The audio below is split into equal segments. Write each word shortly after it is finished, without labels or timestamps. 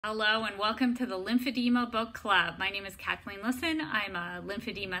Hello and welcome to the Lymphedema Book Club. My name is Kathleen Lisson. I'm a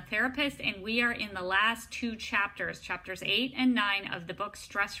lymphedema therapist, and we are in the last two chapters, chapters 8 and 9 of the book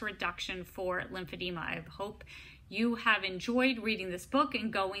Stress Reduction for Lymphedema. I hope you have enjoyed reading this book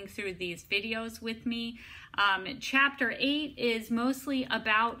and going through these videos with me. Chapter 8 is mostly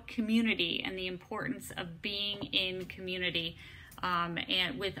about community and the importance of being in community.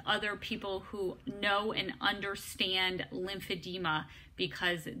 And with other people who know and understand lymphedema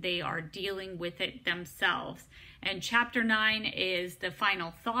because they are dealing with it themselves. And chapter 9 is the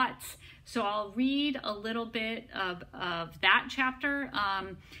final thoughts. So I'll read a little bit of that chapter.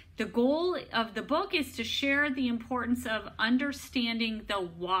 The goal of the book is to share the importance of understanding the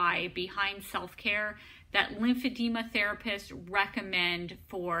why behind self-care that lymphedema therapists recommend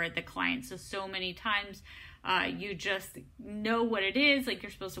for the clients. So many times you just know what it is, like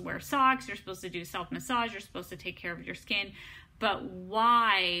you're supposed to wear socks, you're supposed to do self-massage, you're supposed to take care of your skin, but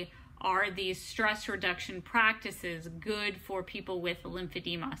why are these stress reduction practices good for people with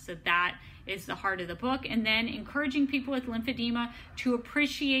lymphedema? So that is the heart of the book. And then encouraging people with lymphedema to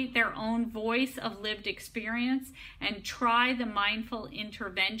appreciate their own voice of lived experience and try the mindful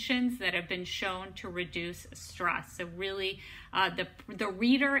interventions that have been shown to reduce stress. So really, the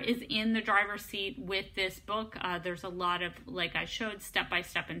reader is in the driver's seat with this book. There's a lot of, like I showed,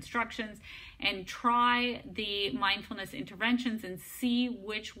 step-by-step instructions, and try the mindfulness interventions and see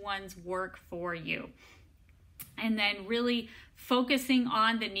which ones work for you. And then really focusing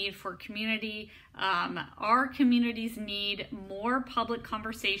on the need for community. Our communities need more public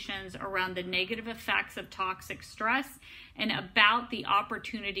conversations around the negative effects of toxic stress and about the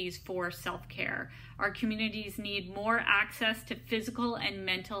opportunities for self-care. Our communities need more access to physical and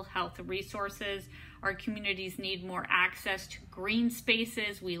mental health resources. Our communities need more access to green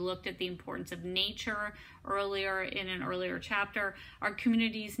spaces. We looked at the importance of nature earlier in an earlier chapter. Our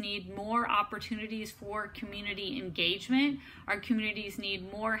communities need more opportunities for community engagement. Our communities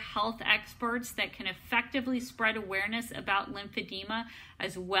need more health experts that can effectively spread awareness about lymphedema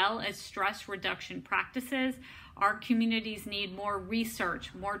as well as stress reduction practices. Our communities need more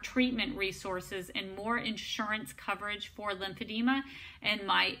research, more treatment resources, and more insurance coverage for lymphedema. And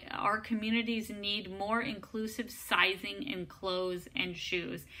our communities need more inclusive sizing in clothes and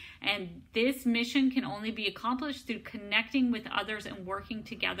shoes. And this mission can only be accomplished through connecting with others and working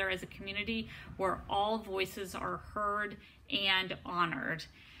together as a community where all voices are heard and honored.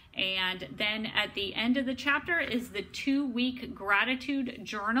 And then at the end of the chapter is the 2-week gratitude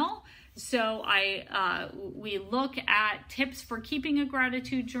journal. So we look at tips for keeping a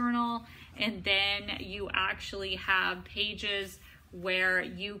gratitude journal, and then you actually have pages where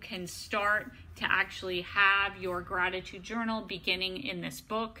you can start to actually have your gratitude journal beginning in this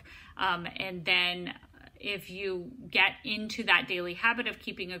book. And then if you get into that daily habit of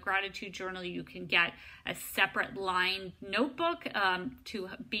keeping a gratitude journal, you can get a separate lined notebook to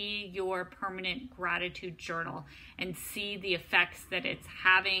be your permanent gratitude journal and see the effects that it's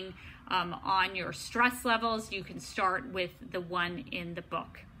having on your stress levels. You can start with the one in the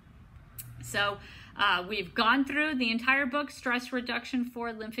book. So we've gone through the entire book, Stress Reduction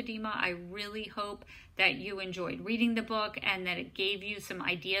for Lymphedema. I really hope that you enjoyed reading the book and that it gave you some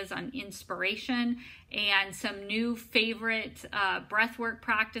ideas on inspiration and some new favorite breathwork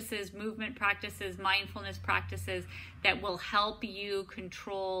practices, movement practices, mindfulness practices that will help you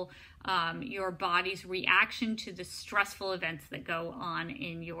control your body's reaction to the stressful events that go on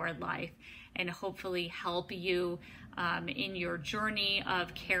in your life, and hopefully help you in your journey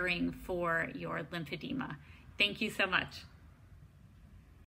of caring for your lymphedema. Thank you so much.